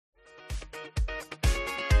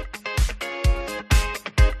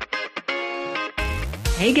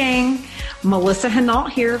Hey gang, Melissa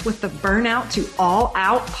Hinault here with the Burnout to All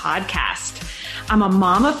Out podcast. I'm a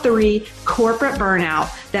mom of three, corporate burnout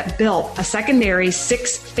that built a secondary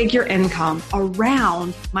 6-figure income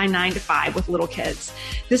around my 9-to-5 with little kids.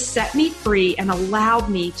 This set me free and allowed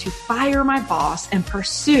me to fire my boss and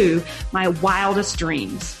pursue my wildest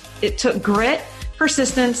dreams. It took grit,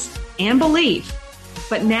 persistence, and belief.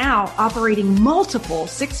 But now, operating multiple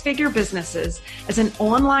 6-figure businesses as an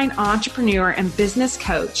online entrepreneur and business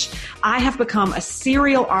coach, I have become a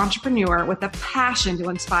serial entrepreneur with a passion to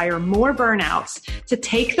inspire more burnouts to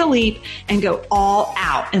take the leap and go all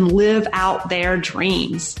out and live out their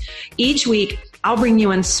dreams. Each week, I'll bring you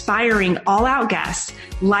inspiring all-out guests,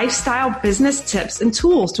 lifestyle business tips, and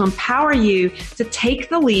tools to empower you to take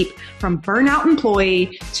the leap from burnout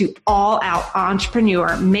employee to all-out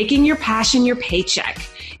entrepreneur, making your passion your paycheck.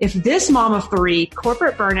 If this mom of three,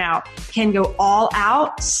 corporate burnout, can go all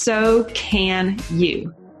out, so can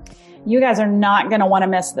you. You guys are not going to want to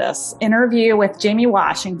miss this interview with Jamie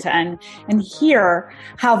Washington and hear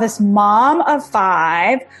how this mom of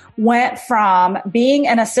 5 went from being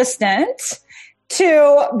an assistant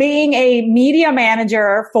to being a media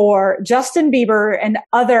manager for Justin Bieber and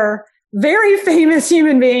other very famous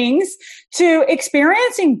human beings to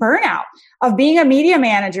experiencing burnout of being a media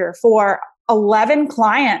manager for 11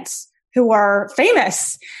 clients who are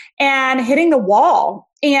famous and hitting the wall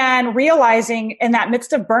and realizing in that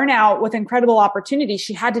midst of burnout with incredible opportunity,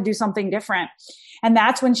 she had to do something different. And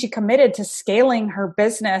that's when she committed to scaling her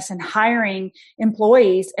business and hiring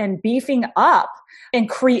employees and beefing up and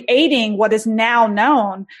creating what is now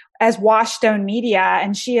known as Washstone Media.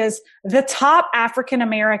 And she is the top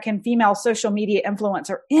African-American female social media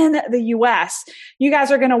influencer in the US. You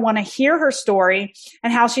guys are going to want to hear her story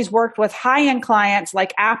and how she's worked with high-end clients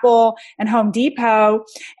like Apple and Home Depot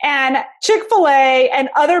and Chick-fil-A and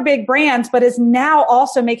other big brands, but is now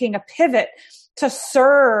also making a pivot to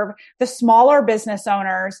serve the smaller business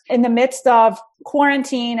owners in the midst of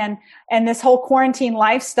quarantine and this whole quarantine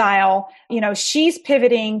lifestyle. You know, she's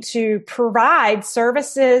pivoting to provide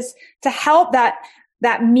services to help that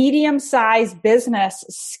medium-sized business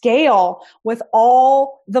scale with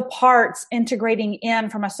all the parts integrating in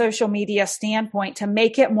from a social media standpoint to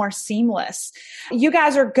make it more seamless. You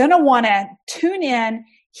guys are going to want to tune in,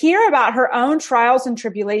 hear about her own trials and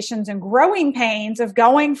tribulations and growing pains of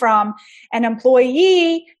going from an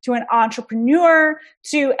employee to an entrepreneur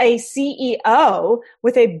to a CEO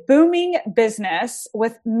with a booming business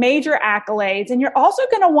with major accolades. And you're also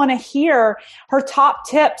going to want to hear her top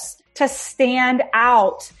tips to stand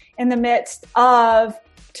out in the midst of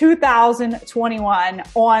 2021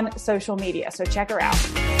 on social media. So check her out.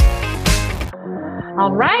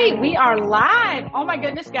 All right, we are live. Oh my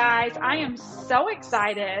goodness, guys. I am so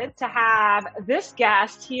excited to have this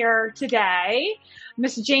guest here today,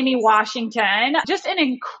 Miss Jamie Washington, just an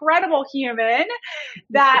incredible human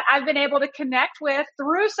that I've been able to connect with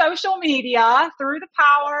through social media, through the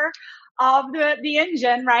power of the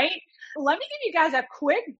engine, right? Let me give you guys a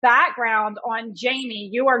quick background on Jamie.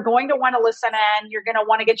 You are going to want to listen in. You're going to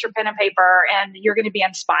want to get your pen and paper and you're going to be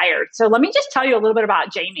inspired. So let me just tell you a little bit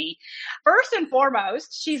about Jamie. First and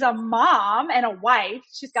foremost, she's a mom and a wife.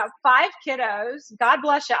 She's got 5 kiddos. God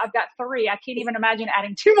bless you. I've got 3. I can't even imagine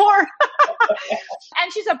adding 2 more.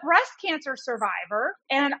 And she's a breast cancer survivor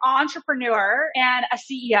and an entrepreneur and a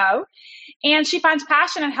CEO. And she finds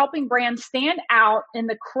passion in helping brands stand out in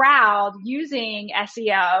the crowd using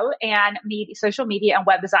SEO and social media and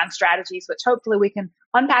web design strategies, which hopefully we can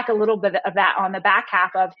unpack a little bit of that on the back half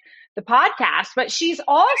of the podcast. But she's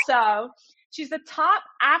the top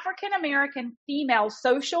African-American female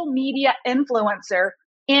social media influencer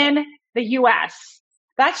in the US.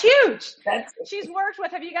 That's huge. She's worked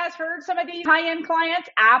with, have you guys heard some of these high-end clients?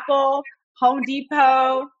 Apple, Home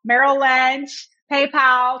Depot, Merrill Lynch,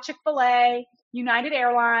 PayPal, Chick-fil-A, United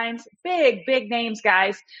Airlines, big names,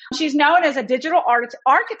 guys. She's known as a digital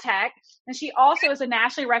architect, and she also is a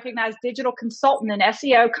nationally recognized digital consultant in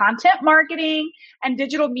SEO, content marketing, and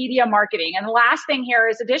digital media marketing. And the last thing here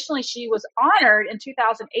is additionally, she was honored in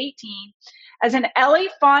 2018 as an Ellie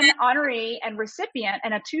Fund honoree and recipient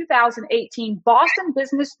and a 2018 Boston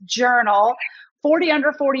Business Journal 40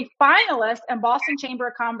 Under 40 finalist and Boston Chamber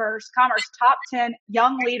of Commerce Top 10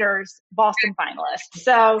 Young Leaders Boston finalist.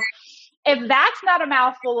 So if that's not a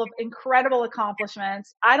mouthful of incredible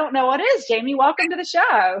accomplishments, I don't know what is. Jamie, welcome to the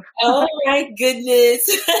show. Oh my goodness.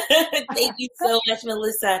 Thank you so much,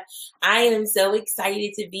 Melissa. I am so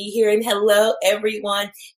excited to be here. And hello,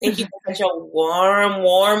 everyone. Thank you for such a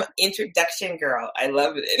warm introduction, girl. I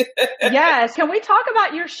love it. Yes. Can we talk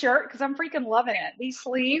about your shirt? Because I'm freaking loving it. These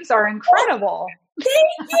sleeves are incredible.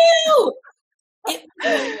 Thank you.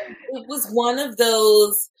 It was one of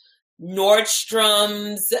those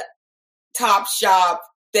Nordstrom's, Topshop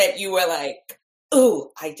that you were like,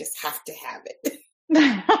 oh, I just have to have it.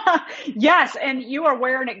 Yes, and you are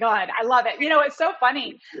wearing it good. I love it. It's so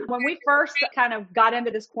funny. When we first kind of got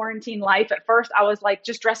into this quarantine life, at first I was like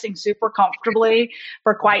just dressing super comfortably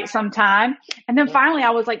for quite some time. And then finally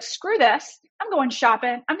I was like, screw this. I'm going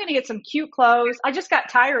shopping. I'm going to get some cute clothes. I just got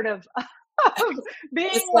tired of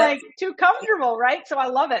being like too comfortable, right? So I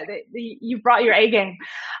love it. You brought your A game.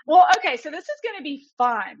 Well, okay, so this is going to be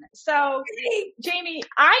fun. So Jamie,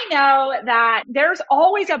 I know that there's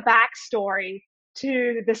always a backstory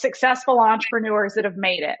to the successful entrepreneurs that have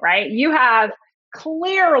made it, right? You have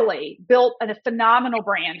clearly built a phenomenal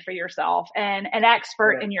brand for yourself and an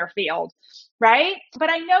expert in your field, right? But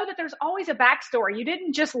I know that there's always a backstory. You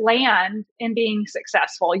didn't just land in being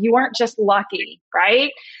successful. You weren't just lucky,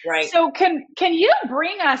 right? Right. So can you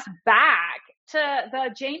bring us back to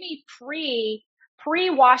the Jamie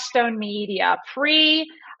pre-Washstone Media,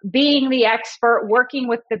 being the expert, working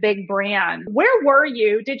with the big brand? Where were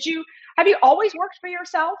you? Have you always worked for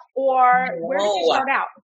yourself, or where did you start out?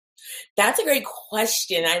 That's a great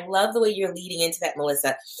question. I love the way you're leading into that,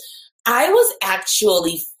 Melissa. I was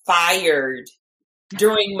actually fired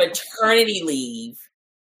during maternity leave.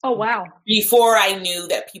 Oh, wow. Before I knew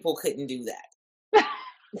that people couldn't do that.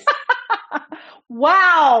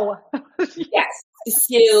 Wow. Yes.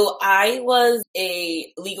 So I was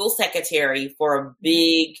a legal secretary for a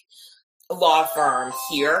big law firm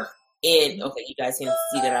here. Okay, you guys can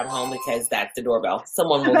see that I'm home because that's the doorbell.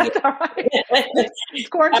 Someone will get it. All right. It's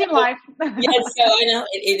quarantine life. Yes, so I know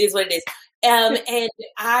it is what it is. And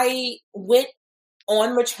I went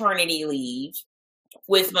on maternity leave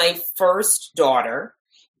with my first daughter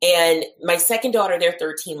and my second daughter. They're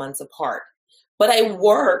 13 months apart, but I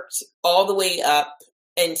worked all the way up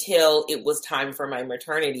until it was time for my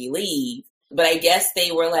maternity leave. But I guess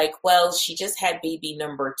they were like, well, she just had baby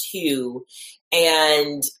number 2,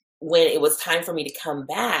 and when it was time for me to come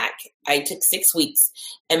back, I took 6 weeks.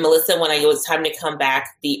 And Melissa, when it was time to come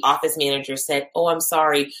back, the office manager said, oh, I'm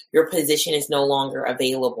sorry, your position is no longer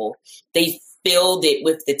available. They filled it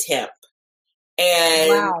with the temp.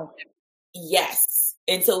 And wow. Yes.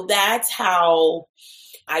 And so that's how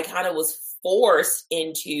I kind of was forced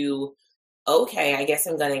into, okay, I guess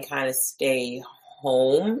I'm going to kind of stay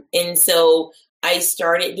home. And so I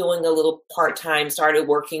started doing a little part-time, started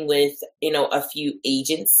working with, a few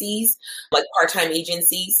agencies, like part-time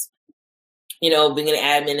agencies, being an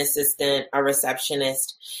admin assistant, a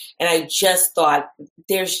receptionist. And I just thought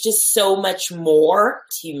there's just so much more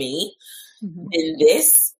to me than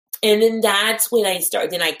this. And then that's when I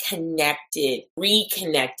started, then I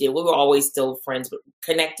reconnected. We were always still friends, but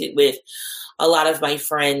connected with a lot of my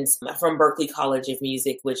friends from Berklee College of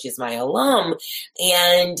Music, which is my alum.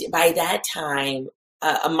 And by that time,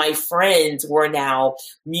 my friends were now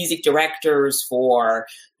music directors for,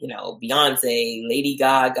 Beyonce, Lady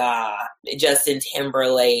Gaga, Justin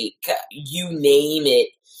Timberlake, you name it.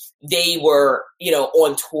 They were,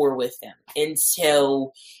 on tour with them. And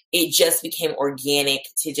so it just became organic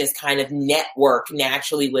to just kind of network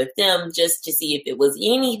naturally with them just to see if it was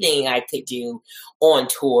anything I could do on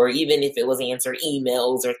tour, even if it was answer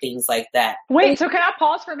emails or things like that. Wait, so can I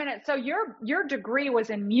pause for a minute? So your degree was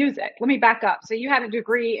in music. Let me back up. So you had a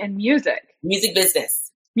degree in music. Music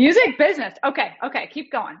business. Music business. Okay.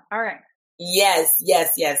 Keep going. All right. Yes.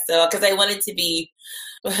 So, because I wanted to be,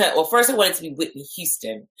 well, first I wanted to be Whitney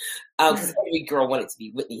Houston, because every girl wanted to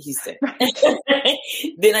be Whitney Houston. Right.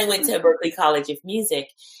 Then I went to Berklee College of Music.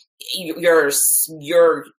 Your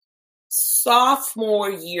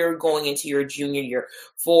sophomore year going into your junior year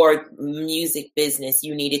for music business,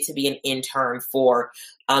 you needed to be an intern for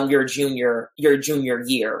your junior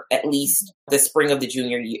year, at least the spring of the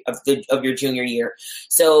junior year of your junior year.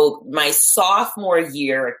 So my sophomore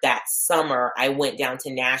year, that summer, I went down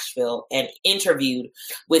to Nashville and interviewed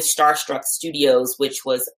with Starstruck Studios, which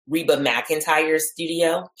was Reba McEntire's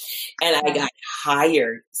studio, and I got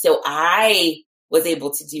hired. So I was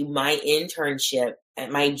able to do my internship at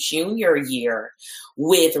my junior year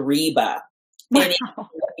with Reba. Wow. And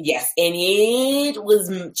it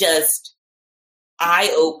was just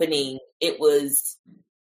eye-opening. It was,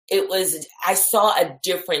 I saw a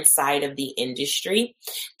different side of the industry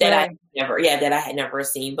that I had never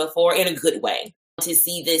seen before, in a good way. To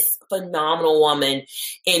see this phenomenal woman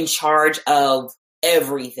in charge of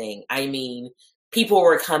everything. I mean, people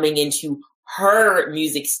were coming into her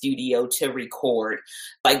music studio to record.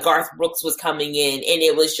 Like Garth Brooks was coming in, and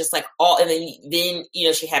it was just like and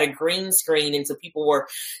then she had a green screen, and so people were,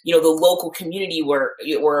 the local community were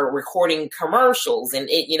recording commercials, and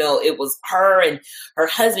it was her and her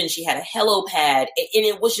husband. She had a Hello Pad, and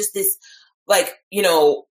it was just this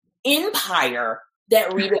empire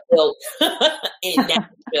that Reba built in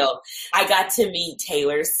Nashville. I got to meet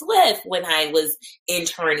Taylor Swift when I was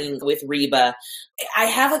interning with Reba. I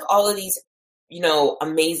have like all of these,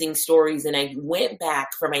 amazing stories. And I went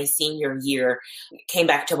back for my senior year, came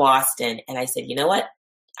back to Boston, and I said, you know what?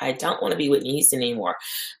 I don't want to be Whitney Houston anymore.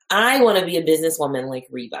 I want to be a businesswoman like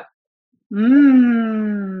Reba.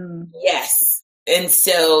 Yes. And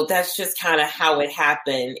so that's just kind of how it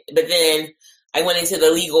happened. But then I went into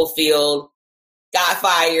the legal field, got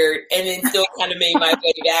fired, and then still kind of made my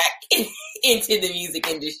way back into the music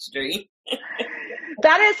industry.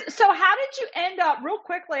 So how did you end up, real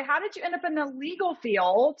quickly, how did you end up in the legal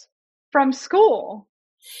field from school?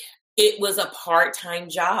 It was a part-time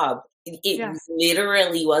job. It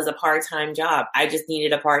literally was a part-time job. I just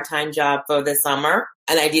needed a part-time job for the summer,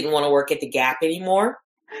 and I didn't want to work at the Gap anymore.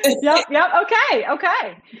 Yep. Okay.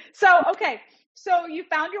 So you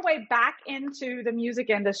found your way back into the music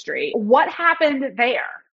industry. What happened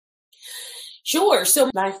there? Sure. So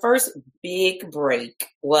my first big break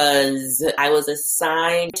was I was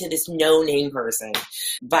assigned to this no-name person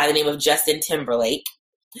by the name of Justin Timberlake.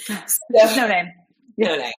 No name.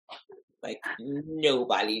 No name. Like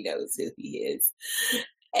nobody knows who he is.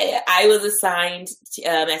 I was assigned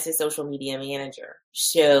as his social media manager.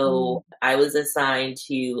 So I was assigned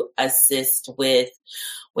to assist with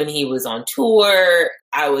when he was on tour.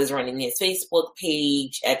 I was running his Facebook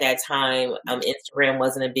page at that time. Instagram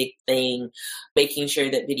wasn't a big thing, making sure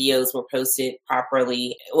that videos were posted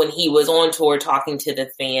properly. When he was on tour, talking to the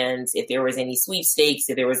fans, if there was any sweepstakes,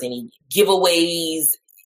 if there was any giveaways.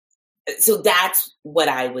 So that's what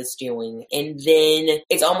I was doing. And then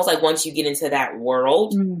it's almost like once you get into that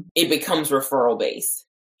world, it becomes referral based.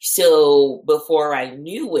 So before I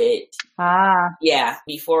knew it,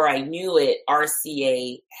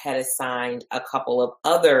 RCA had assigned a couple of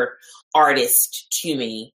other artists to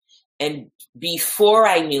me. And before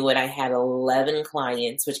I knew it, I had 11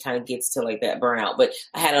 clients, which kind of gets to like that burnout. But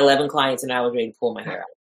I had 11 clients and I was ready to pull my hair out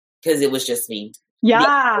because it was just me.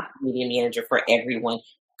 Yeah. Media manager for everyone,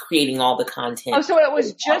 creating all the content. Oh, so it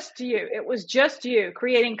was just you. It was just you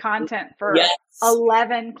creating content for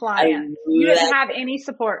 11 clients. You didn't have any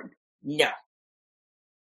support? No.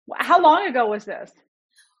 How long ago was this?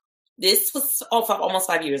 This was almost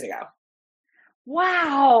 5 years ago.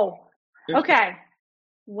 Wow. Okay.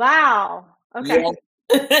 Wow. Okay. Yeah.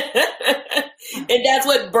 And that's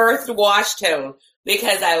what birthed Washtone,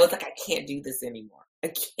 because I was like, I can't do this anymore.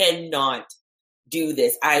 I cannot do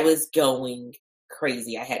this. I was going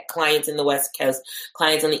crazy. I had clients in the West Coast,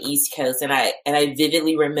 clients on the East Coast, and I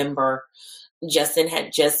vividly remember Justin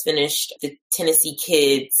had just finished the Tennessee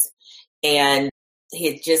Kids, and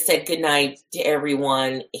he had just said goodnight to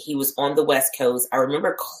everyone. He was on the West Coast. I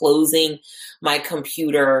remember closing my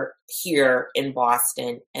computer here in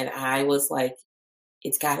Boston, and I was like,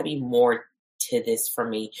 it's got to be more to this for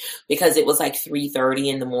me, because it was like 3:30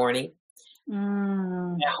 in the morning.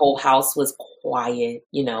 The whole house was quiet.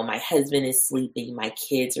 My husband is sleeping. My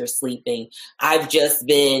kids are sleeping. I've just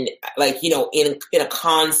been like, in a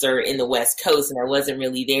concert in the West Coast, and I wasn't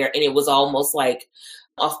really there. And it was almost like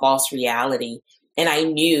a false reality. And I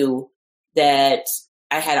knew that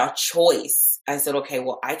I had a choice. I said, okay,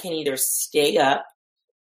 well, I can either stay up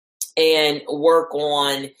and work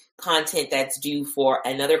on content that's due for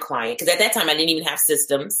another client. Because at that time, I didn't even have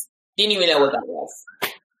systems. Didn't even know what that was.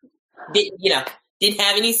 Didn't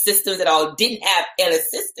have any systems at all. Didn't have an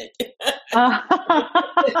assistant.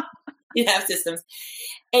 Didn't have systems.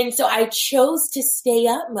 And so I chose to stay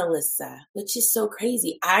up, Melissa, which is so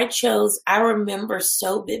crazy. I remember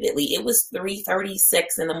so vividly. It was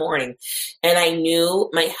 3:36 in the morning. And I knew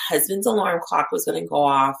my husband's alarm clock was going to go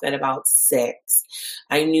off at about 6.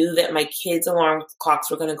 I knew that my kids' alarm clocks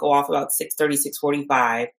were going to go off about 6:30,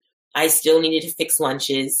 6:45. I still needed to fix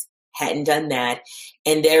lunches. Hadn't done that.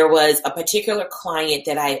 And there was a particular client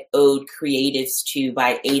that I owed creatives to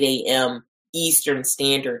by 8 a.m. Eastern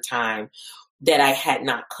Standard Time that I had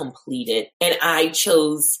not completed. And I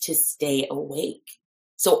chose to stay awake.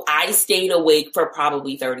 So I stayed awake for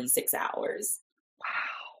probably 36 hours.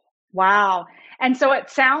 Wow. And so it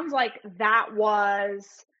sounds like that was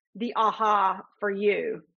the aha for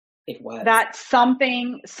you. It was. That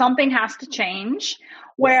something has to change.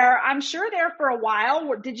 Where I'm sure there for a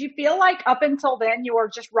while, did you feel like up until then you were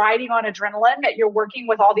just riding on adrenaline, that you're working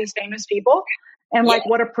with all these famous people? And like,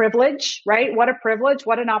 what a privilege, right? What a privilege.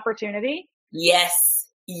 What an opportunity. Yes.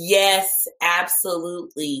 Yes,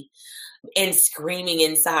 absolutely. And screaming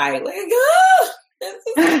inside, like, oh, this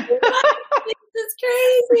is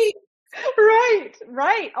crazy.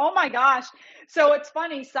 Right. Oh my gosh. So it's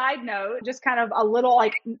funny, side note, just kind of a little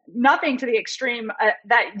like nothing to the extreme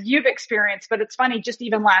that you've experienced, but it's funny, just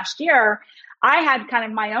even last year, I had kind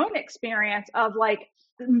of my own experience of like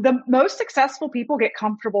the most successful people get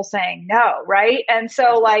comfortable saying no, right? And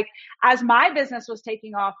so like as my business was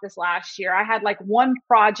taking off this last year, I had like one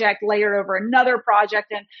project layered over another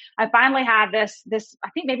project. And I finally had this,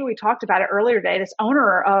 I think maybe we talked about it earlier today, this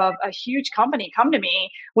owner of a huge company come to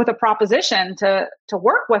me with a proposition to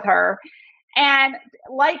work with her. And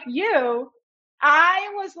like you, I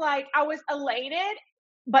was elated,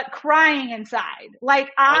 but crying inside.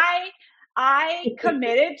 Like I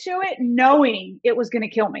committed to it knowing it was going to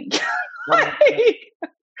kill me. Right.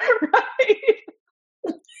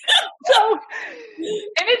 So,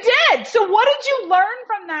 and it did. So what did you learn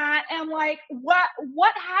from that? And like,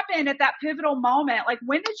 what happened at that pivotal moment? Like,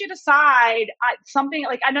 when did you decide something?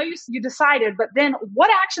 Like, I know you decided, but then what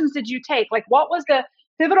actions did you take? Like, what was the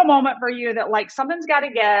pivotal moment for you that like something's got to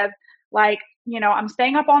give? Like, I'm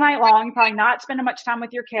staying up all night long, you're probably not spending much time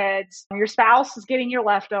with your kids. Your spouse is getting your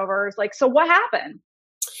leftovers. Like, so what happened?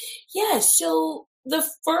 Yeah. So the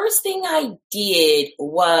first thing I did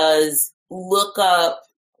was look up,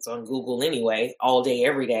 it's on Google anyway, all day,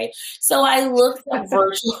 every day. So I looked up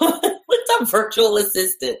virtual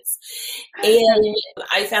assistants, and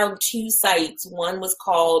I found two sites. One was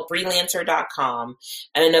called freelancer.com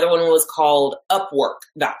and another one was called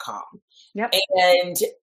upwork.com. Yep. And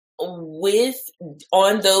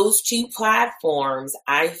on those two platforms,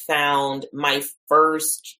 I found my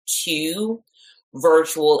first two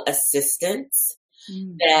virtual assistants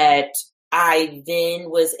that I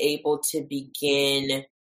then was able to begin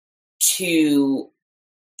to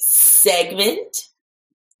segment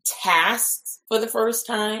tasks for the first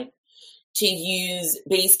time, to use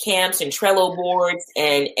Basecamps and Trello boards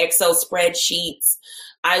and Excel spreadsheets.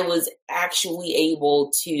 I was actually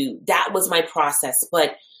able to, that was my process.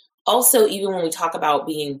 But also, even when we talk about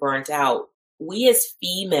being burnt out, we as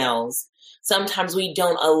females, sometimes we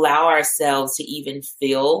don't allow ourselves to even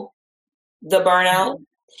feel the burnout.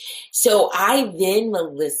 So I then,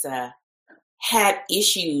 Melissa, had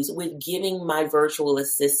issues with giving my virtual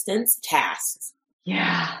assistants tasks.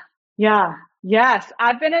 Yeah. Yes.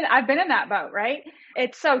 I've been in that boat, right?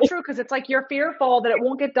 It's so true, because it's like you're fearful that it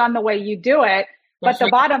won't get done the way you do it. But the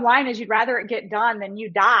bottom line is you'd rather it get done than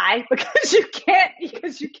you die because you can't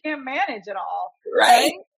manage it all.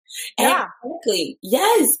 Right? Yeah. Exactly.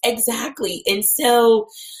 Yes, exactly. And so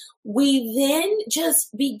we then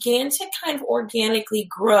just began to kind of organically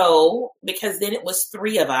grow, because then it was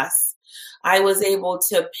three of us. I was able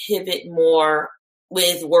to pivot more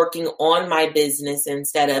with working on my business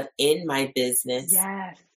instead of in my business.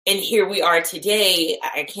 Yes. And here we are today.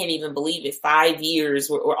 I can't even believe it. 5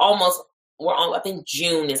 years. I think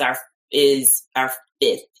June is our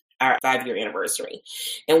 5-year anniversary.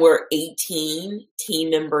 And we're 18 team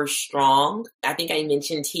members strong. I think I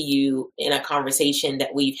mentioned to you in a conversation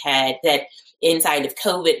that we've had that inside of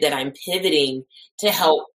COVID that I'm pivoting to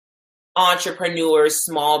help entrepreneurs,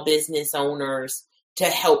 small business owners, to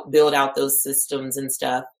help build out those systems and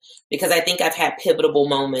stuff. Because I think I've had pivotal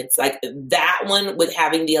moments like that one with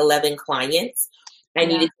having the 11 clients. I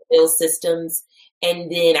needed to build systems.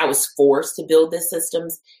 And then I was forced to build the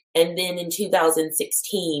systems. And then in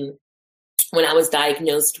 2016, when I was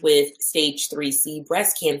diagnosed with stage 3C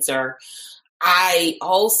breast cancer, I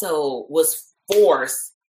also was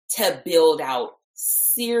forced to build out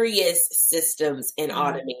serious systems and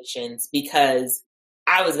automations because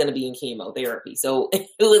I was going to be in chemotherapy. So it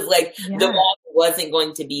was like the wall wasn't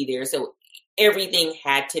going to be there. So everything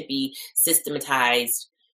had to be systematized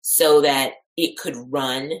so that it could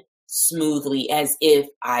run smoothly as if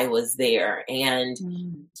I was there. And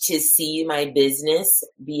to see my business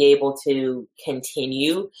be able to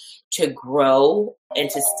continue to grow and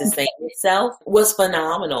to sustain itself was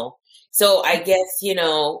phenomenal. So I guess,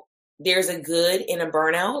 there's a good in a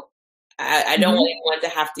burnout. I don't want anyone to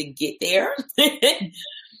have to get there,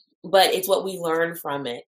 but it's what we learn from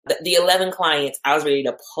it. The 11 clients, I was ready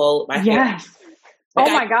to pull my hair.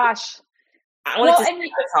 Like my gosh. I wanted to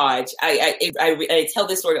sabotage. I tell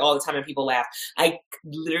this story all the time and people laugh. I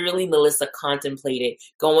literally, Melissa, contemplated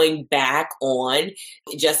going back on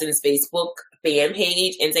Justin's Facebook fan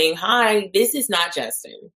page and saying, "Hi, this is not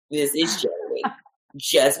Justin. This is Jeremy.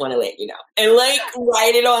 Just want to let you know." And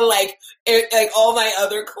write it on like all my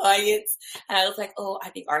other clients. And I was like, oh, I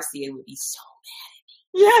think RCA would be so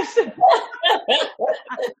Yes.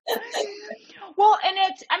 Well,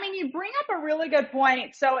 and you bring up a really good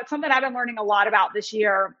point. So it's something I've been learning a lot about this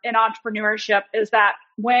year in entrepreneurship is that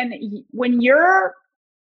when you're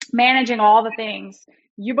managing all the things,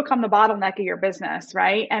 you become the bottleneck of your business,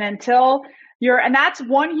 right? And and that's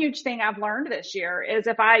one huge thing I've learned this year is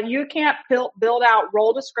you can't build out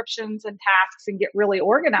role descriptions and tasks and get really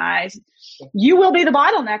organized, you will be the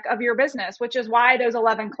bottleneck of your business, which is why those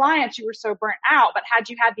 11 clients, you were so burnt out. But had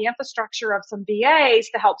you had the infrastructure of some VAs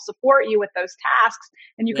to help support you with those tasks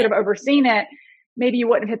and you could have overseen it, maybe you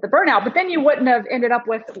wouldn't have hit the burnout, but then you wouldn't have ended up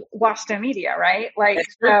with Washington Media, right?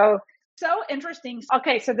 So interesting.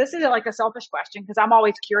 Okay, so this is like a selfish question because I'm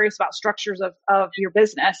always curious about structures of your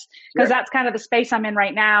business because that's kind of the space I'm in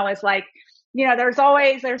right now is like, there's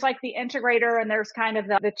like the integrator and there's kind of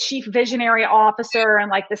the chief visionary officer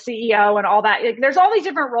and like the CEO and all that. There's all these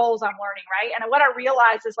different roles I'm learning, right? And what I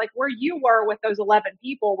realized is like where you were with those 11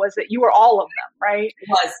 people was that you were all of them, right? It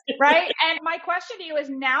was. Right? And my question to you is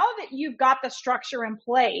now that you've got the structure in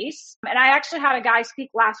place, and I actually had a guy speak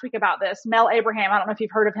last week about this, Mel Abraham. I don't know if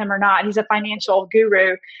you've heard of him or not. He's a financial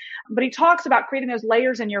guru, but he talks about creating those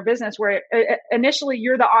layers in your business where initially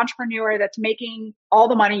you're the entrepreneur that's making all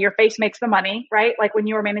the money, your face makes the money, right? Like when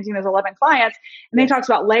you were managing those 11 clients. And then he talks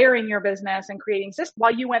about layering your business and creating systems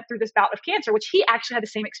while you went through this bout of cancer, which he actually had the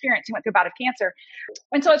same experience. He went through a bout of cancer.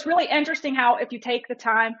 And so it's really interesting how if you take the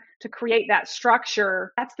time to create that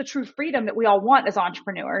structure, that's the true freedom that we all want as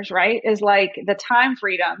entrepreneurs, right? Is like the time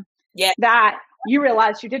freedom that you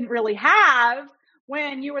realize you didn't really have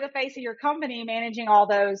when you were the face of your company managing all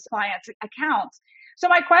those clients' accounts. So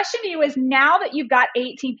my question to you is now that you've got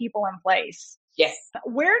 18 people in place, yes,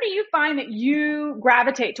 where do you find that you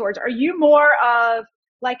gravitate towards? Are you more of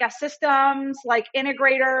like a systems, like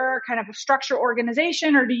integrator, kind of a structure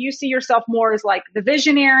organization, or do you see yourself more as like the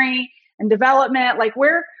visionary and development? Like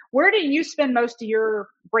where do you spend most of your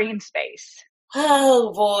brain space?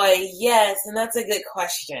 Oh boy, yes. And that's a good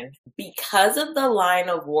question. Because of the line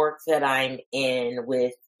of work that I'm in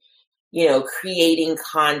with, creating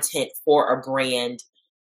content for a brand,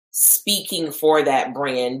 speaking for that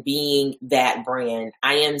brand, being that brand,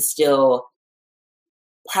 I am still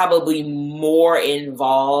probably more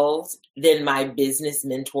involved than my business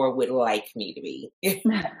mentor would like me to be.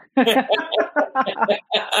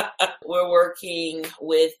 We're working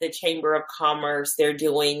with the Chamber of Commerce.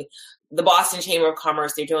 The Boston Chamber of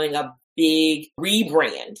Commerce, they're doing a big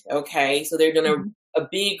rebrand. Okay. So they're doing a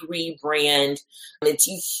big rebrand. It's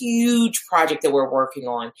a huge project that we're working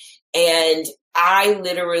on. And I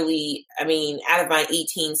literally, out of my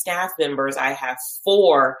 18 staff members, I have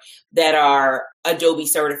 4 that are Adobe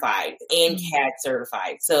certified and CAD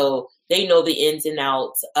certified. So they know the ins and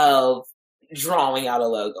outs of drawing out a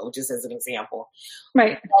logo, just as an example.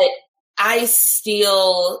 Right. But I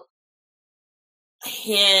still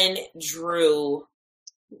hand drew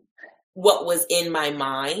what was in my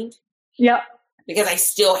mind. Yeah. Because I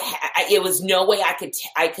still it was no way I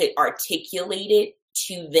could articulate it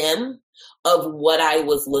to them of what I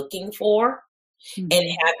was looking for and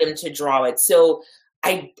have them to draw it. So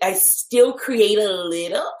I still create a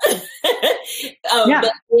little,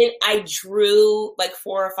 but then I drew like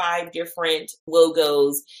 4 or 5 different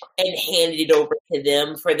logos and handed it over to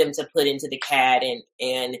them for them to put into the CAD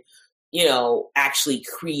and actually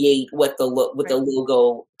create what the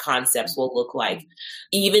logo concepts will look like.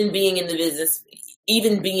 Even being in the business,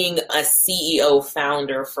 even being a CEO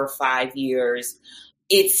founder for 5 years,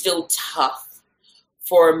 it's still tough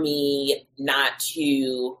for me not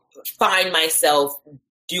to find myself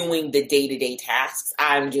doing the day-to-day tasks.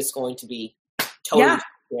 I'm just going to be totally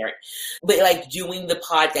transparent. But like doing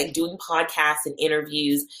podcasts and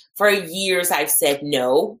interviews, for years I've said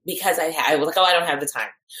no because I was like, I don't have the time.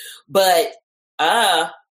 But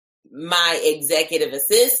my executive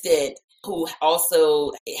assistant, who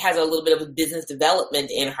also has a little bit of business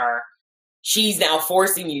development in her, she's now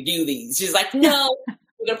forcing me to do these. She's like, no,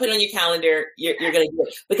 we're going to put it on your calendar. You're going to do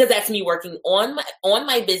it. Because that's me working on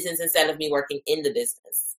my business instead of me working in the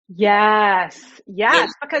business. Yes.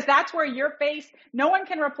 Because that's where your face, no one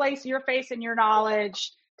can replace your face and your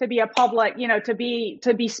knowledge to be a public, to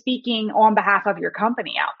be speaking on behalf of your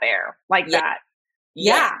company out there like that.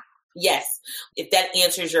 Yeah. Yes. If that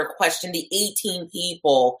answers your question, the 18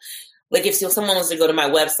 people, like if someone was to go to my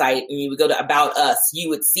website and you would go to About Us, you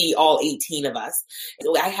would see all 18 of us.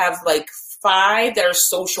 I have like 5 that are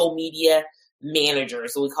social media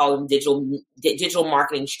managers. So we call them digital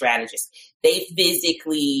marketing strategists. They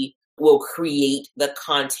physically will create the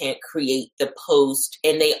content, create the post,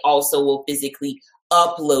 and they also will physically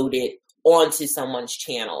upload it onto someone's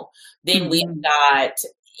channel. Then we've got,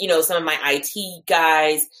 some of my IT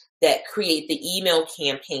guys that create the email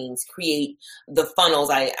campaigns, create the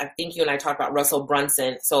funnels. I think you and I talked about Russell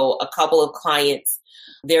Brunson. So a couple of clients,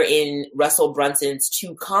 they're in Russell Brunson's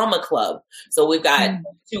 2 Comma Club. So we've got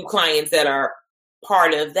 2 clients that are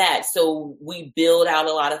part of that. So we build out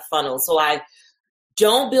a lot of funnels. So I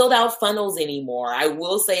don't build out funnels anymore. I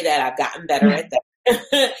will say that I've gotten better at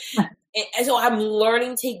that. and so I'm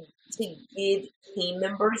learning to give team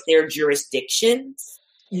members their jurisdictions.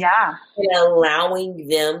 Yeah. And allowing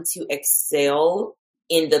them to excel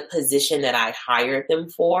in the position that I hired them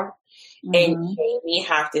for. And Jamie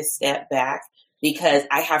have to step back because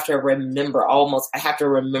I have to remember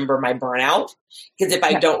my burnout. Because if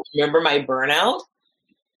I don't remember my burnout,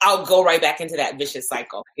 I'll go right back into that vicious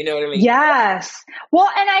cycle. You know what I mean? Yes. Well,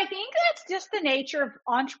 and I think that's just the nature of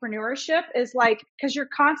entrepreneurship is like, because you're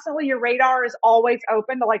constantly, your radar is always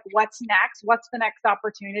open to like, what's next? What's the next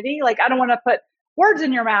opportunity? Like, I don't want to put words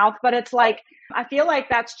in your mouth, but it's like, I feel like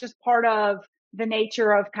that's just part of the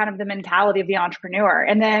nature of kind of the mentality of the entrepreneur.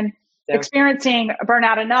 And then experiencing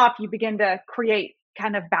burnout enough, you begin to create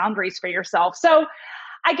kind of boundaries for yourself. So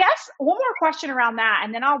I guess one more question around that,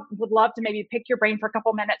 and then I would love to maybe pick your brain for a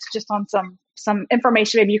couple minutes just on some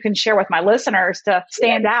information maybe you can share with my listeners to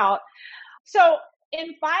stand out. So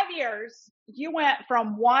in 5 years, you went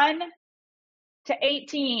from 1 to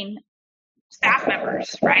 18 staff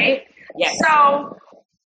members, right? Yes. So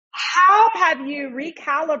how have you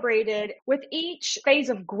recalibrated with each phase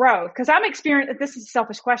of growth? Because this is a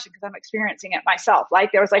selfish question because I'm experiencing it myself.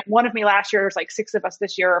 Like there was like 1 of me last year, there's like 6 of us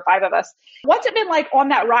this year or 5 of us. What's it been like on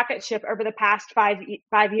that rocket ship over the past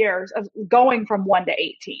 5 years of going from 1 to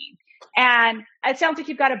 18? And it sounds like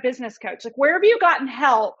you've got a business coach. Like where have you gotten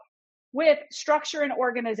help with structure and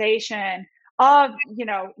organization of,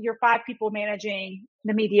 your 5 people managing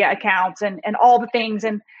the media accounts and all the things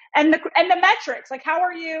and the metrics? Like how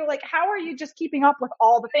are you just keeping up with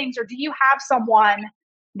all the things, or do you have someone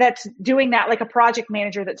that's doing that, like a project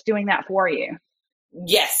manager that's doing that for you?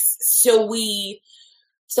 Yes. So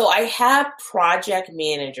I have project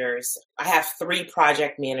managers. I have 3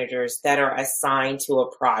 project managers that are assigned to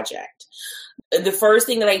a project. The first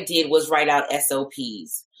thing that I did was write out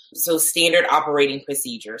SOPs. So standard operating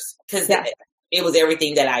procedures, because it was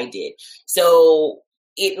everything that I did. So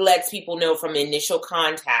it lets people know from initial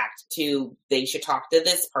contact to they should talk to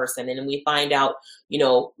this person. And then we find out,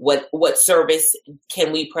 what service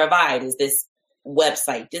can we provide? Is this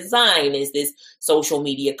website design? Is this social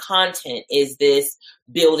media content? Is this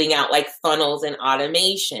building out like funnels and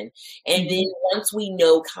automation? And then once we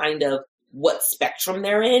know kind of what spectrum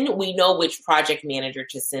they're in, we know which project manager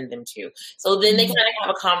to send them to. So then they kind of have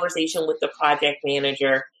a conversation with the project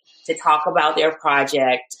manager to talk about their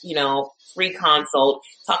project, free consult,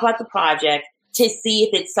 talk about the project to see if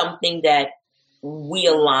it's something that we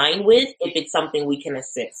align with, if it's something we can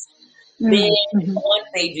assist. Then once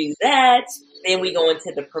they do that, then we go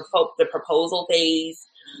into the proposal phase.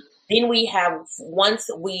 Then once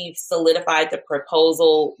we've solidified the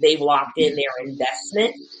proposal, they've locked in their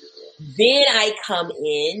investment. Then I come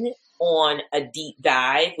in on a deep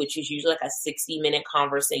dive, which is usually like a 60-minute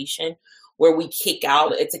conversation where we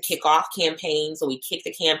it's a kickoff campaign. So we kick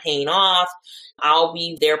the campaign off. I'll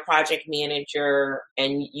be their project manager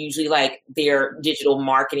and usually like their digital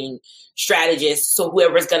marketing strategist. So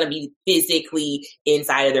whoever's going to be physically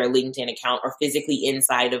inside of their LinkedIn account or physically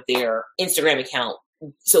inside of their Instagram account.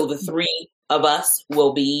 So the 3 of us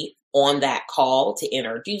will be on that call to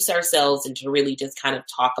introduce ourselves and to really just kind of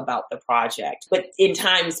talk about the project. But in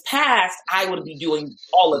times past, I would be doing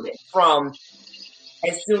all of it from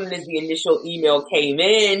as soon as the initial email came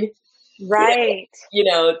in, right?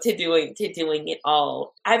 To doing it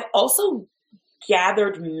all. I've also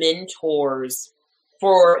gathered mentors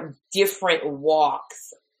for different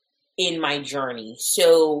walks in my journey.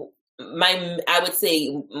 So I would say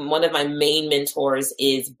one of my main mentors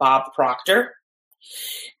is Bob Proctor.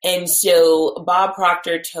 And so Bob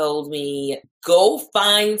Proctor told me, go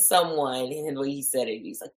find someone, and the way he said it,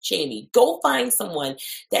 he's like, Jamie, go find someone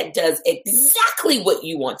that does exactly what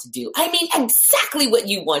you want to do. I mean, exactly what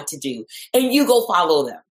you want to do. And you go follow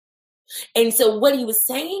them. And so what he was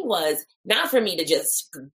saying was not for me to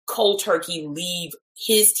just cold turkey leave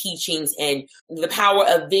his teachings and the power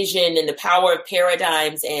of vision and the power of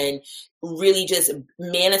paradigms and really just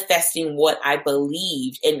manifesting what I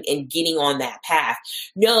believed and getting on that path.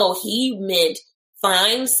 No, he meant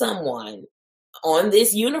find someone on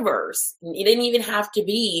this universe. It didn't even have to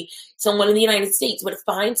be someone in the United States, but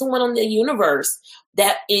find someone on the universe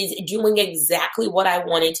that is doing exactly what I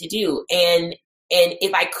wanted to do. And And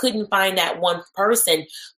if I couldn't find that one person,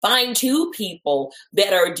 find two people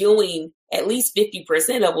that are doing at least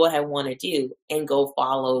 50% of what I want to do and go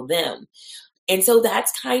follow them. And so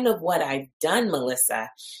that's kind of what I've done, Melissa.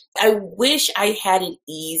 I wish I had it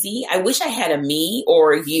easy. I wish I had a me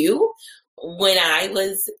or a you when I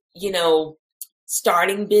was,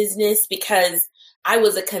 starting business, because I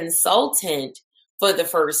was a consultant for the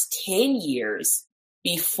first 10 yees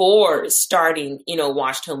before starting,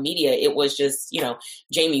 Washington Media. It was just,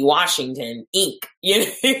 Jamie Washington, Inc.,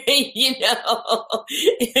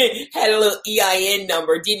 had a little EIN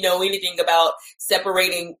number, didn't know anything about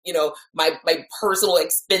separating, my personal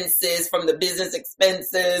expenses from the business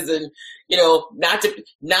expenses, and, not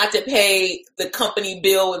to pay the company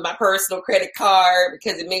bill with my personal credit card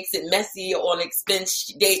because it makes it messy on expense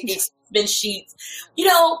sheets.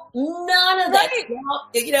 None of that.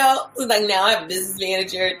 Like now I have a business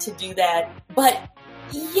manager to do that. But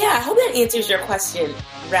yeah, I hope that answers your question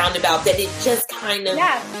roundabout, that it just kind of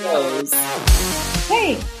goes.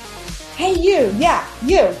 Hey, you. Yeah,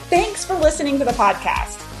 you. Thanks for listening to the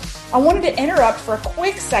podcast. I wanted to interrupt for a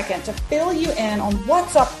quick second to fill you in on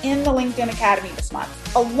what's up in the LinkedIn Academy this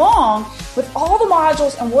month, along with all the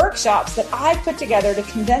modules and workshops that I've put together to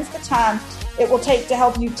condense the time it will take to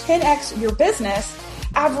help you 10x your business.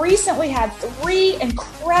 I've recently had 3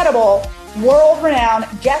 incredible world-renowned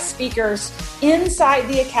guest speakers inside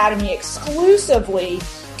the Academy, exclusively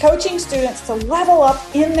coaching students to level up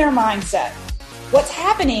in their mindset. What's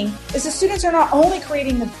happening is the students are not only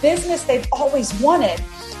creating the business they've always wanted,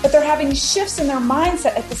 but they're having shifts in their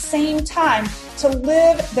mindset at the same time to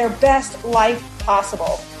live their best life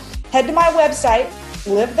possible. Head to my website,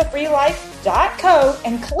 livethefreelife.co,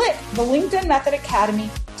 and click the LinkedIn Method Academy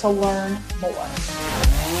to learn more.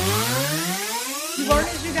 You learn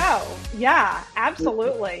as you go. Yeah,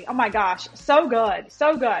 absolutely. Oh my gosh. So good.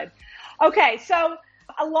 So good. Okay. So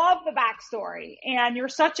I love the backstory, and you're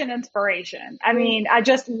such an inspiration. I mean, I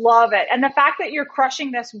just love it. And the fact that you're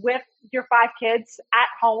crushing this with your 5 kids at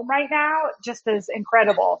home right now just is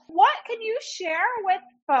incredible. What can you share with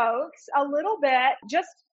folks a little bit, just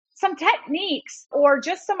some techniques or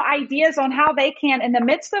just some ideas on how they can, in the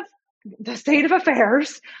midst of the state of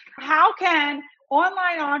affairs, how can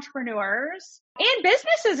online entrepreneurs and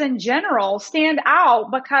businesses in general stand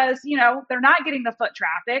out? Because, they're not getting the foot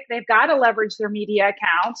traffic. They've got to leverage their media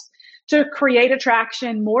accounts to create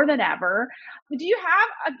attraction more than ever. Do you have,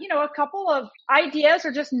 a couple of ideas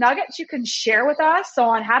or just nuggets you can share with us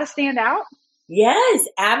on how to stand out? Yes,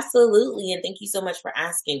 absolutely. And thank you so much for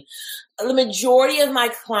asking. The majority of my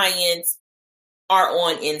clients are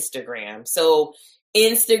on Instagram. So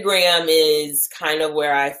Instagram is kind of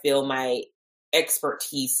where I feel my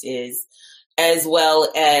expertise is, as well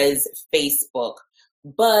as Facebook.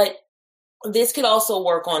 But this could also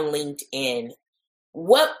work on LinkedIn.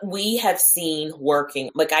 What we have seen working,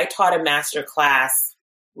 like I taught a master class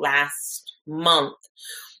last month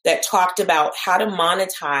that talked about how to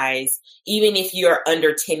monetize even if you're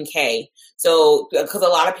under 10K. So, because a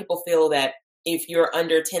lot of people feel that if you're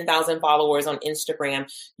under 10,000 followers on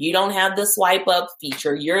Instagram, you don't have the swipe up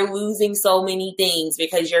feature. You're losing so many things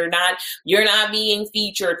because you're not being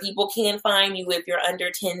featured. People can't find you if you're under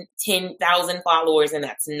 10,000 followers, and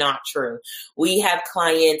that's not true. We have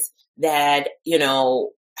clients that,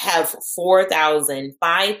 have 4,000,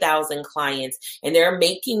 5,000 clients, and they're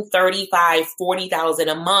making 35, 40,000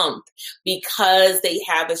 a month because they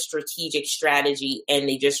have a strategic strategy and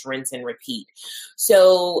they just rinse and repeat.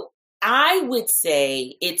 So I would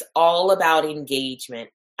say it's all about engagement.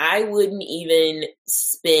 I wouldn't even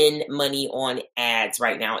spend money on ads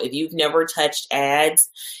right now. If you've never touched ads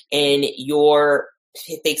and your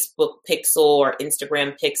Facebook pixel or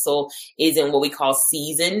Instagram pixel isn't what we call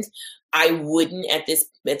seasoned, I wouldn't at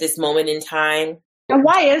this moment in time. And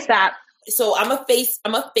why is that? So I'm a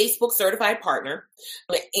Facebook certified partner.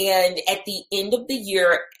 And at the end of the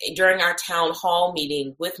year, during our town hall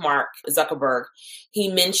meeting with Mark Zuckerberg, he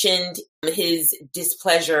mentioned his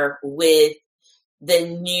displeasure with the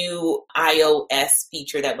new iOS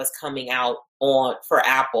feature that was coming out for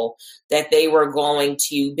Apple, that they were going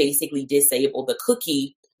to basically disable the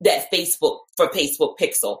cookie that Facebook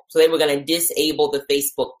Pixel. So they were going to disable the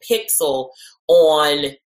Facebook Pixel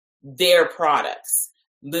on their products.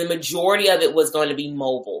 The majority of it was going to be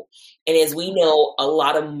mobile. And as we know, a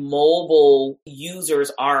lot of mobile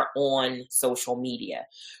users are on social media.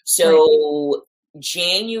 So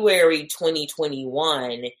January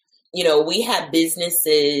 2021, we had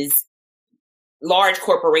businesses, large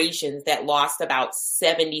corporations that lost about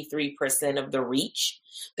 73% of the reach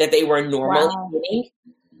that they were normally getting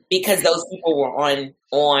because those people were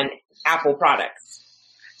on Apple products.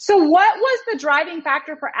 So what was the driving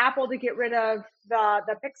factor for Apple to get rid of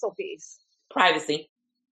the Pixel piece? Privacy.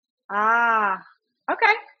 Ah,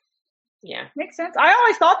 okay. Yeah. Makes sense. I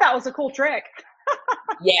always thought that was a cool trick.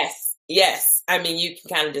 Yes. I mean, you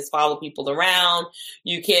can kind of just follow people around.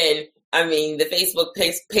 You can, I mean, the Facebook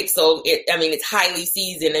Pixel, it's highly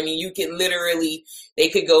seasoned. I mean, you can literally, they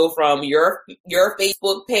could go from your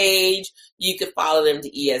Facebook page. You could follow them to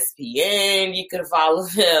ESPN. You could follow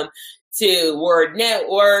them to Word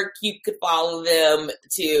Network. You could follow them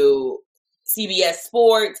to CBS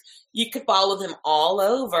Sports. You could follow them all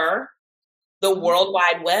over the World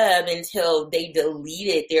Wide Web until they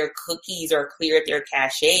deleted their cookies or cleared their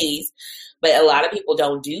caches. But a lot of people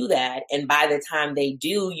don't do that. And by the time they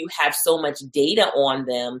do, you have so much data on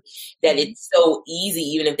them that it's so easy,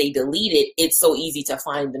 even if they delete it, it's so easy to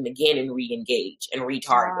find them again and re-engage and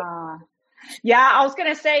retarget. Yeah, I was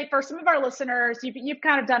going to say, for some of our listeners, you've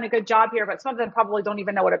kind of done a good job here, but some of them probably don't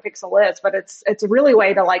even know what a pixel is. But it's a really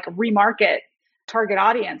way to like remarket target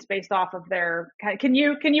audience based off of their. Can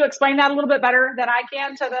you explain that a little bit better than I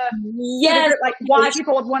can to the like why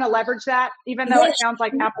people would want to leverage that, even though it sounds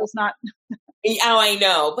like Apple's not. Oh, I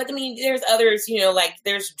know, but I mean, there's others. Like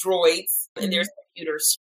there's Droids and there's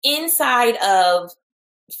computers inside of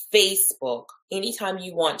Facebook. Anytime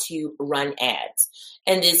you want to run ads,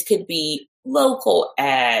 and this could be local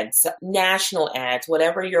ads, national ads,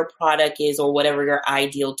 whatever your product is or whatever your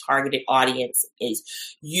ideal targeted audience is,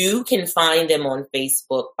 you can find them on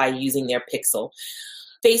Facebook by using their pixel.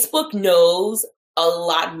 Facebook knows a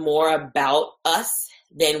lot more about us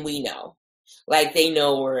than we know. Like they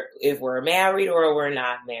know if we're married or we're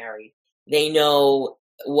not married. They know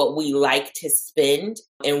what we like to spend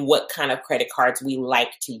and what kind of credit cards we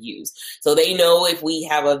like to use. So they know if we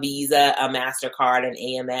have a Visa, a MasterCard, an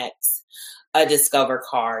Amex, a Discover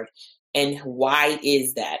card. And why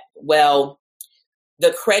is that? Well,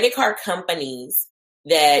 the credit card companies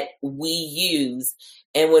that we use,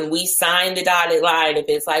 and when we sign the dotted line, if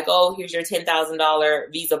it's like, oh, here's your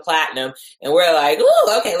 $10,000 Visa Platinum, and we're like,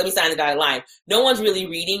 oh, okay, let me sign the dotted line. No one's really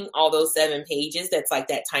reading all those 7 pages. That's like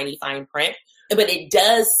that tiny fine print. But it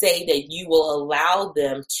does say that you will allow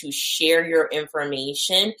them to share your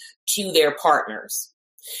information to their partners.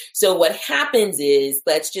 So what happens is,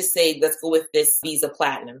 let's go with this Visa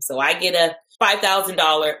Platinum. So I get a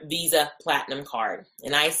 $5,000 Visa Platinum card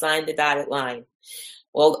and I sign the dotted line.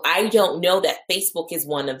 Well, I don't know that Facebook is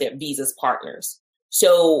one of their Visa's partners.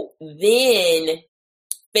 So then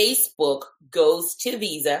Facebook goes to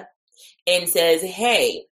Visa and says,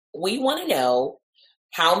 hey, we want to know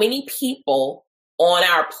how many people on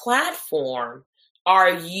our platform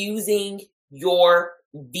are using your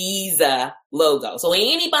Visa logo. So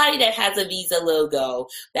anybody that has a Visa logo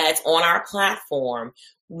that's on our platform,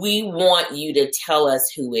 we want you to tell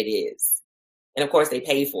us who it is. And of course, they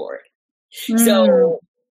pay for it. So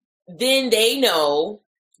then they know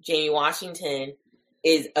Jamie Washington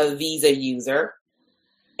is a Visa user.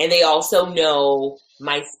 And they also know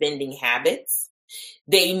my spending habits.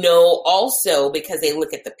 They know also, because they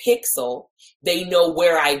look at the pixel, they know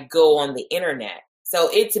where I go on the internet. So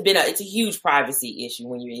it's a huge privacy issue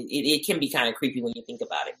when it can be kind of creepy when you think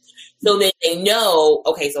about it. So then they know,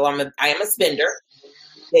 okay, so I am a spender.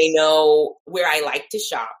 They know where I like to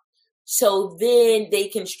shop. So then they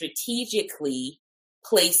can strategically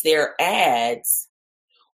place their ads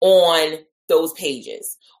on those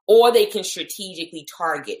pages, or they can strategically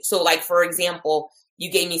target. So like, for example,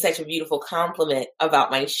 you gave me such a beautiful compliment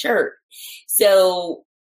about my shirt. So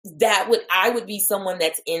I would be someone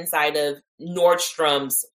that's inside of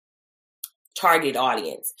Nordstrom's target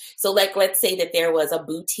audience. So like, let's say that there was a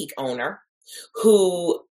boutique owner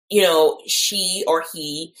who, she or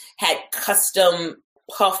he had custom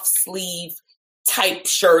puff sleeve type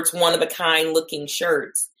shirts, one of a kind looking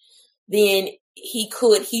shirts. Then he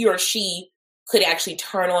or she could actually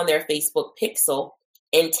turn on their Facebook pixel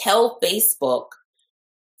and tell Facebook,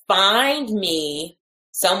 find me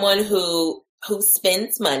someone who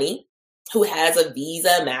spends money, who has a Visa,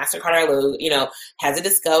 MasterCard, or, has a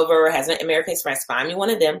Discover, has an American Express. Find me one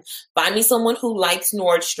of them. Find me someone who likes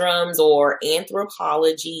Nordstrom's or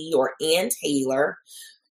Anthropologie or Ann Taylor.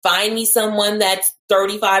 Find me someone that's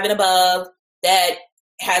 35 and above that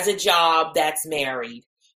has a job, that's married.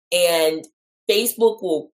 And Facebook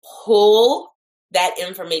will pull that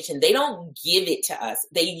information. They don't give it to us.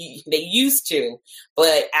 They used to,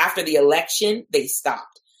 but after the election, they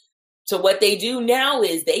stopped. So what they do now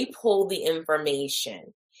is they pull the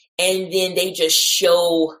information and then they just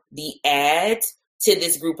show the ad to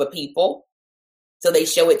this group of people. So they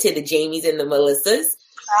show it to the Jamies and the Melissas.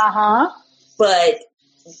 Uh-huh. But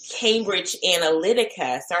Cambridge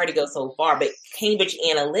Analytica, sorry to go so far, but Cambridge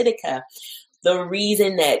Analytica, the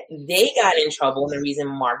reason that they got in trouble and the reason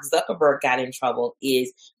Mark Zuckerberg got in trouble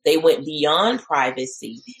is they went beyond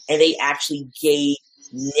privacy and they actually gave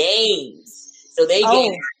names. So they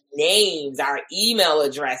gave names, our email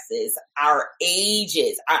addresses, our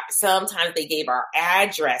ages. Sometimes they gave our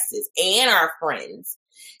addresses and our friends.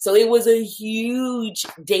 So it was a huge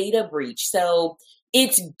data breach. So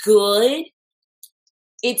it's good.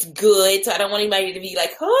 It's good. So I don't want anybody to be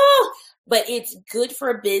like, oh, but it's good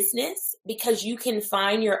for business because you can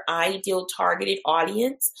find your ideal targeted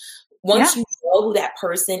audience. Once you know who that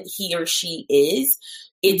person, he or she is,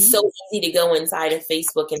 it's so easy to go inside of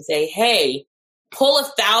Facebook and say, hey, pull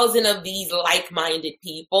 1,000 of these like-minded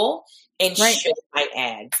people and show my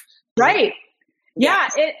ads. Right. Yeah,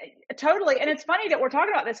 it totally. And it's funny that we're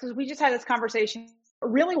talking about this because we just had this conversation.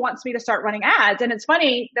 Really wants me to start running ads. And it's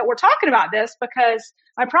funny that we're talking about this because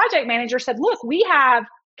my project manager said, look, we have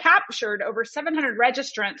captured over 700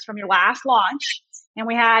 registrants from your last launch. And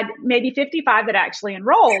we had maybe 55 that actually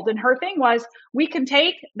enrolled. And her thing was, we can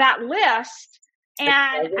take that list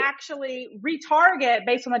and actually retarget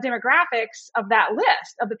based on the demographics of that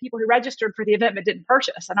list of the people who registered for the event but didn't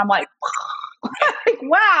purchase. And I'm like,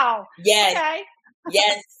 wow. Yes. Okay.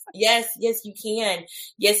 Yes, you can.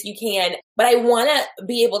 Yes, you can. But I want to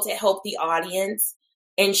be able to help the audience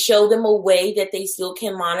and show them a way that they still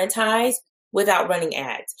can monetize without running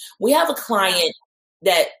ads. We have a client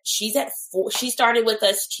that she started with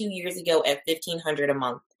us 2 years ago at $1,500 a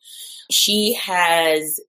month. She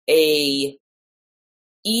has a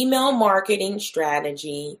email marketing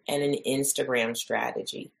strategy and an Instagram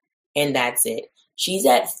strategy, and that's it. She's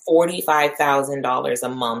at $45,000 a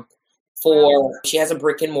month. She has a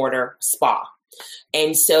brick and mortar spa.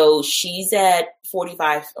 And so she's at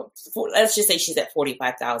let's just say she's at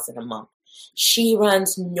 $45,000 a month. She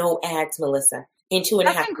runs no ads, Melissa, in 2.5 years.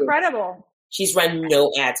 That's incredible. She's run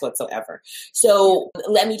no ads whatsoever. So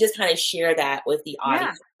let me just kind of share that with the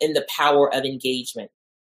audience and the power of engagement.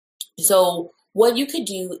 So what you could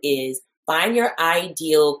do is find your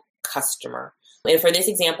ideal customer. And for this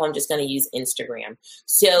example, I'm just going to use Instagram.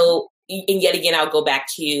 So, and yet again, I'll go back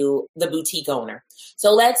to the boutique owner.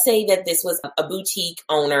 So let's say that this was a boutique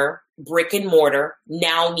owner, brick and mortar,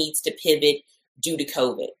 now needs to pivot due to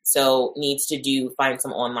COVID. So needs to find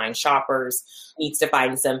some online shoppers, needs to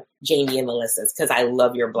find some Jamie and Melissa's because I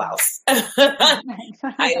love your blouse. I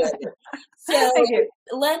love it. So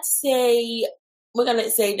let's say, we're going to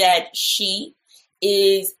say that she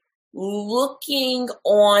is looking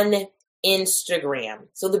on Instagram.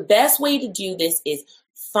 So the best way to do this is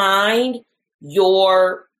find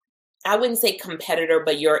your, I wouldn't say competitor,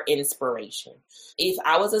 but your inspiration. If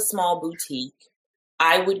I was a small boutique,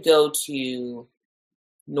 I would go to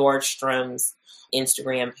Nordstrom's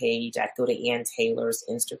Instagram page. I'd go to Ann Taylor's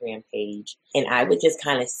Instagram page, and I would just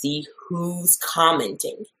kind of see who's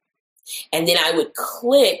commenting. And then I would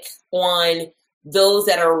click on those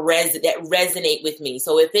that are that resonate with me.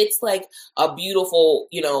 So if it's like a beautiful,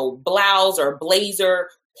 blouse or blazer,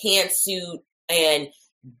 pantsuit, and,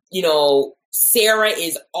 Sarah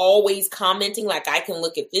is always commenting, like I can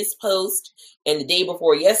look at this post and the day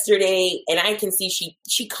before yesterday, and I can see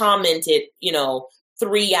she commented,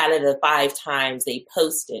 3 out of the 5 times they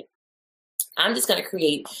posted. I'm just going to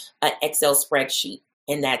create an Excel spreadsheet,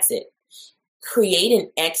 and that's it. Create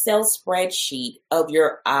an Excel spreadsheet of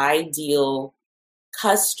your ideal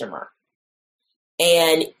customer.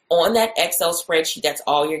 And on that Excel spreadsheet, that's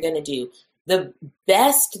all you're going to do. The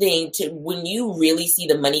best thing when you really see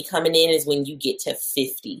the money coming in is when you get to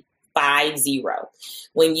 50.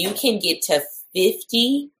 When you can get to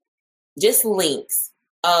 50, just links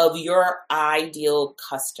of your ideal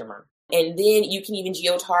customer. And then you can even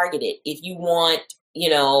geo-target it. If you want,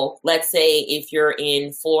 let's say if you're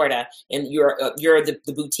in Florida and you're the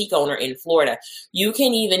boutique owner in Florida, you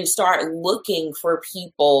can even start looking for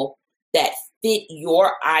people that fit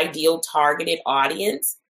your ideal targeted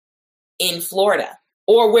audience in Florida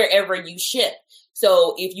or wherever you ship.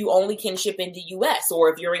 So if you only can ship in the US,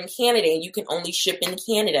 or if you're in Canada and you can only ship in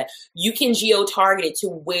Canada, you can geo-target it to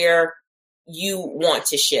where you want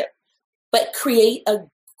to ship. But create a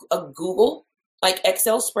Google, like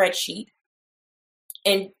Excel spreadsheet,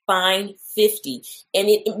 and find 50. And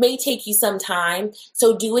it may take you some time,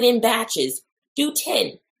 so do it in batches. Do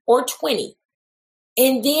 10 or 20.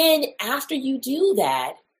 And then after you do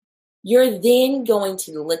that, you're then going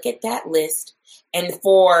to look at that list, and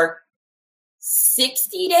for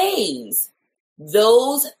 60 days,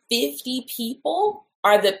 those 50 people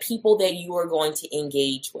are the people that you are going to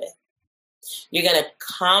engage with. You're going to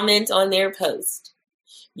comment on their post.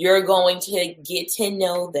 You're going to get to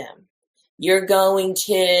know them. You're going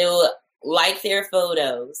to like their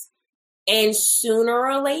photos. And sooner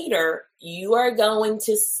or later, you are going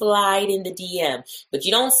to slide in the DM. But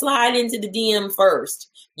you don't slide into the DM first.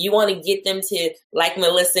 You want to get them to, like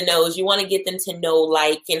Melissa knows, you want to get them to know,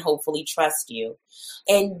 like, and hopefully trust you.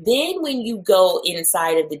 And then when you go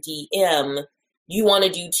inside of the DM, you want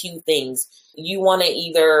to do two things. You want to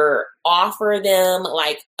either offer them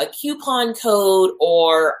like a coupon code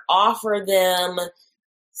or offer them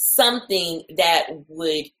something that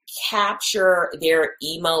would capture their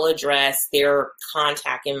email address, their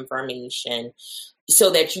contact information, so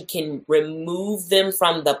that you can remove them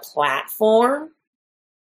from the platform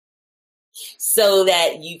so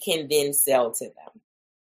that you can then sell to them.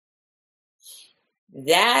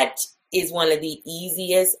 That is one of the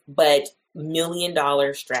easiest but $1 million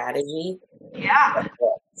strategy. Yeah.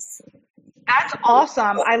 That's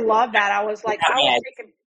awesome. I love that. I was like,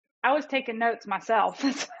 I was taking notes myself.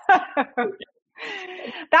 That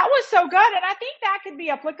was so good. And I think that could be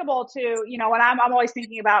applicable to, you know, when I'm always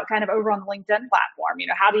thinking about kind of over on the LinkedIn platform, you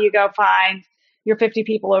know, how do you go find your 50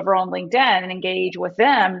 people over on LinkedIn and engage with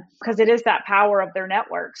them? Because it is that power of their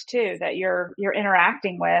networks too, that you're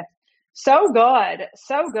interacting with. So good.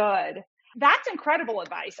 So good. That's incredible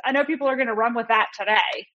advice. I know people are going to run with that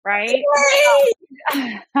today, right?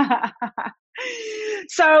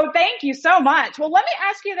 So thank you so much. Well, let me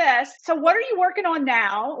ask you this. So what are you working on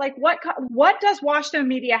now? Like what does Washstone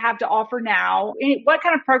Media have to offer now? What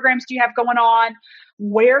kind of programs do you have going on?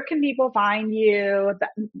 Where can people find you?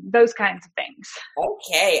 Those kinds of things.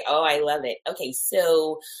 Okay. Oh, I love it. Okay.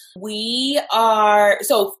 So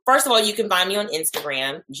first of all, you can find me on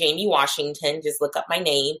Instagram, Jamie Washington. Just look up my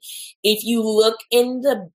name. If you look in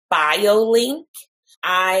the bio link,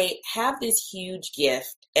 I have this huge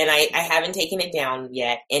gift and I haven't taken it down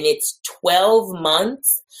yet. And it's 12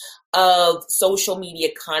 months of social media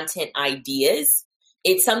content ideas.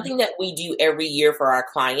 It's something that we do every year for our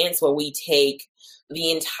clients where we take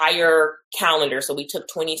the entire calendar. So we took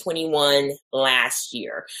 2021 last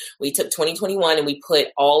year. We took 2021 and we put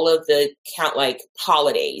all of the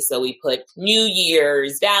holidays. So we put New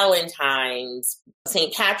Year's, Valentine's,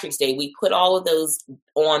 St. Patrick's Day. We put all of those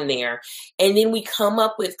on there. And then we come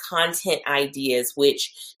up with content ideas,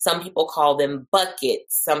 which some people call them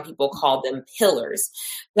buckets. Some people call them pillars.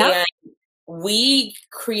 Yep. And we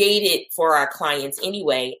create it for our clients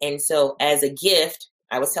anyway. And so as a gift,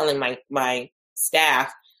 I was telling my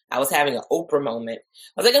staff, I was having an Oprah moment.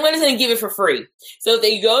 I was like, I'm going to give it for free. So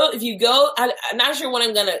if you go, I'm not sure when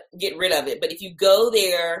I'm going to get rid of it, but if you go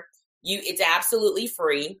there, it's absolutely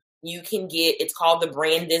free. You can it's called the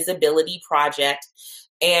Brand Visibility Project,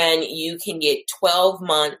 and you can get 12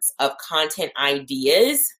 months of content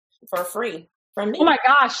ideas for free from me. Oh my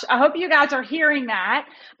gosh. I hope you guys are hearing that,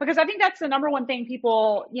 because I think that's the number one thing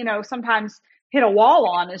people, you know, sometimes hit a wall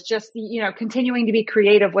on is just, you know, continuing to be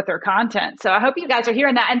creative with their content. So I hope you guys are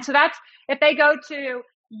hearing that. And so that's, if they go to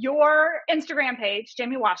your Instagram page,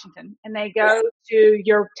 Jamie Washington, and they go to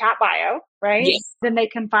your top bio, right? Yes. Then they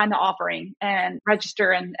can find the offering and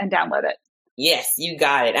register and download it. Yes, you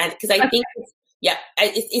got it. Because I think,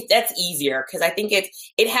 that's easier, because I think it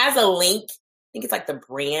has a link. I think it's like the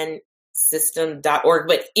brandsystem.org.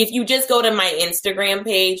 But if you just go to my Instagram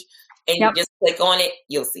page and you just click on it,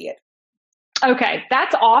 you'll see it. Okay,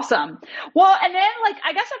 that's awesome. Well, and then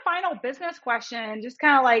I guess a final business question, just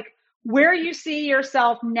kind of like where you see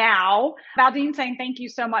yourself now. Valdine saying, thank you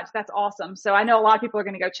so much. That's awesome. So I know a lot of people are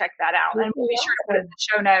going to go check that out, and we'll be sure to put it in the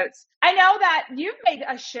show notes. I know that you've made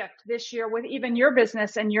a shift this year with even your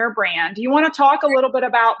business and your brand. Do you want to talk a little bit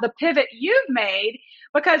about the pivot you've made?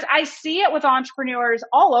 Because I see it with entrepreneurs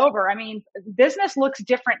all over. I mean, business looks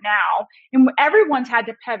different now, and everyone's had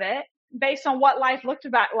to pivot based on what life looked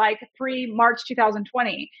like pre-March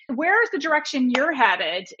 2020. Where is the direction you're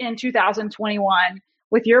headed in 2021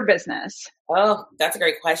 with your business? Oh, that's a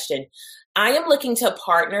great question. I am looking to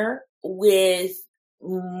partner with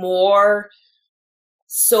more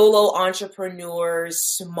solo entrepreneurs,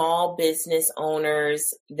 small business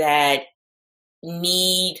owners that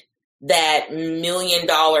need that $1 million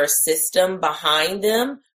system behind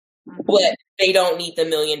them, but they don't need the $1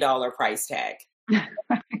 million price tag.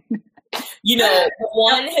 You know, the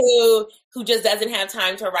one who just doesn't have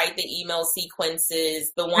time to write the email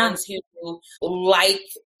sequences, the ones who like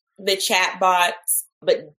the chat bots,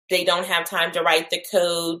 but they don't have time to write the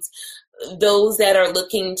codes, those that are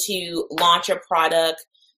looking to launch a product,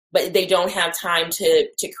 but they don't have time to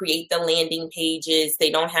create the landing pages. They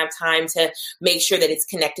don't have time to make sure that it's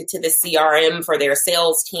connected to the CRM for their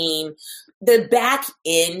sales team. The back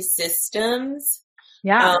end systems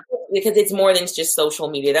Yeah. Because it's more than just social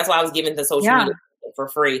media. That's why I was given the social media for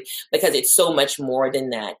free, because it's so much more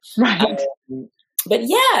than that. Right. But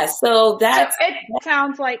yeah, so that's... So it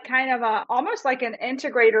sounds like kind of almost like an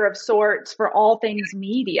integrator of sorts for all things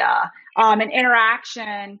media, and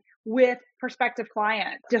interaction with prospective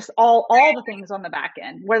clients, just all the things on the back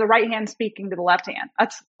end, where the right hand's speaking to the left hand.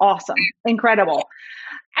 That's awesome. Incredible.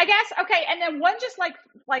 I guess, okay. And then one just like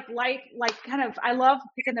kind of, I love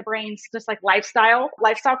picking the brains, just like lifestyle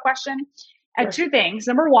question. And two things.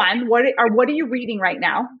 Number one, what are you reading right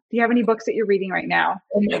now? Do you have any books that you're reading right now?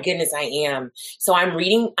 Oh my goodness, I am. So I'm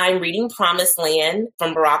reading Promised Land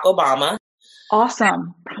from Barack Obama.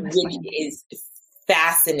 Awesome. Which is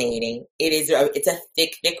fascinating. It's a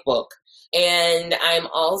thick book. And I'm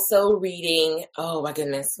also reading, oh my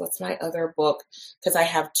goodness, what's my other book? Because I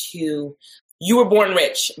have two. You Were Born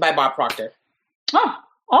Rich by Bob Proctor. Oh,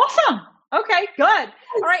 awesome. Okay, good.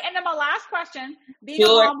 All right. And then my last question, being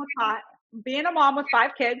a mom with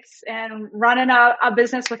 5 kids and running a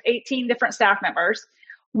business with 18 different staff members,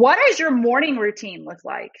 what does your morning routine look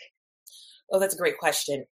like? Oh, that's a great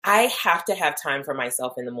question. I have to have time for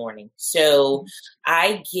myself in the morning. So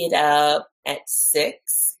I get up at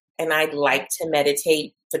 6 and I'd like to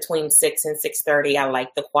meditate between 6 and 6:30. I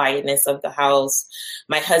like the quietness of the house.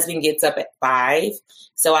 My husband gets up at 5.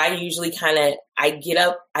 So I usually I get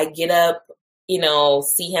up,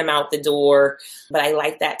 see him out the door, but I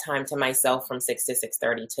like that time to myself from 6 to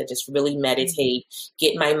 6:30 to just really meditate,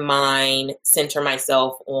 get my mind, center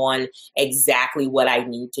myself on exactly what I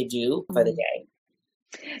need to do for the day.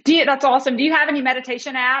 That's awesome. Do you have any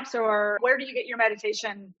meditation apps, or where do you get your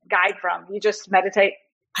meditation guide from? You just meditate?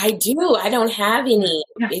 I do. I don't have any.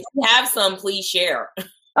 If you have some, please share.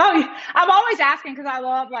 Oh, I'm always asking because I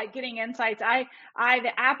love getting insights. The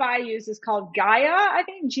app I use is called Gaia, I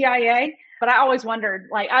think, GIA. But I always wondered,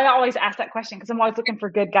 I always ask that question because I'm always looking for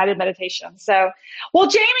good guided meditation. So, well,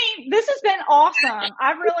 Jamie, this has been awesome.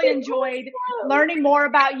 I've really enjoyed learning more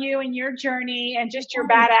about you and your journey and just your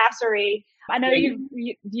badassery. I know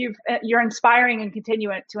you're inspiring and continue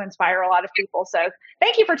to inspire a lot of people. So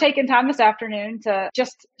thank you for taking time this afternoon to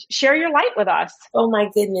just share your light with us. Oh my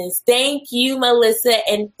goodness. Thank you, Melissa.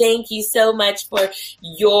 And thank you so much for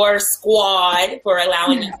your squad for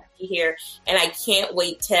allowing me to be here. And I can't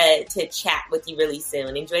wait to chat with you really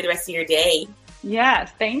soon. Enjoy the rest of your day.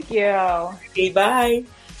 Yes. Thank you. Okay, bye.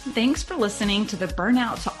 Thanks for listening to the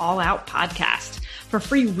Burnout to All Out podcast. For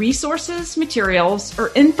free resources, materials,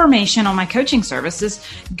 or information on my coaching services,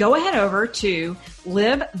 go ahead over to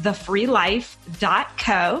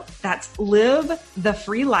livethefreelife.co. That's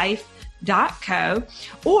livethefreelife.co.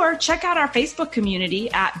 Or check out our Facebook community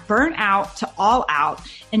at Burnout to All Out,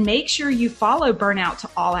 and make sure you follow Burnout to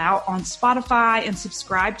All Out on Spotify and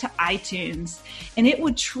subscribe to iTunes. And it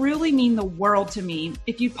would truly mean the world to me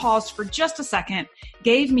if you paused for just a second,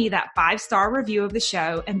 gave me that 5-star review of the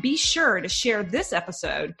show, and be sure to share this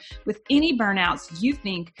episode with any burnouts you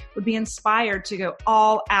think would be inspired to go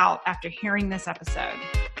all out after hearing this episode.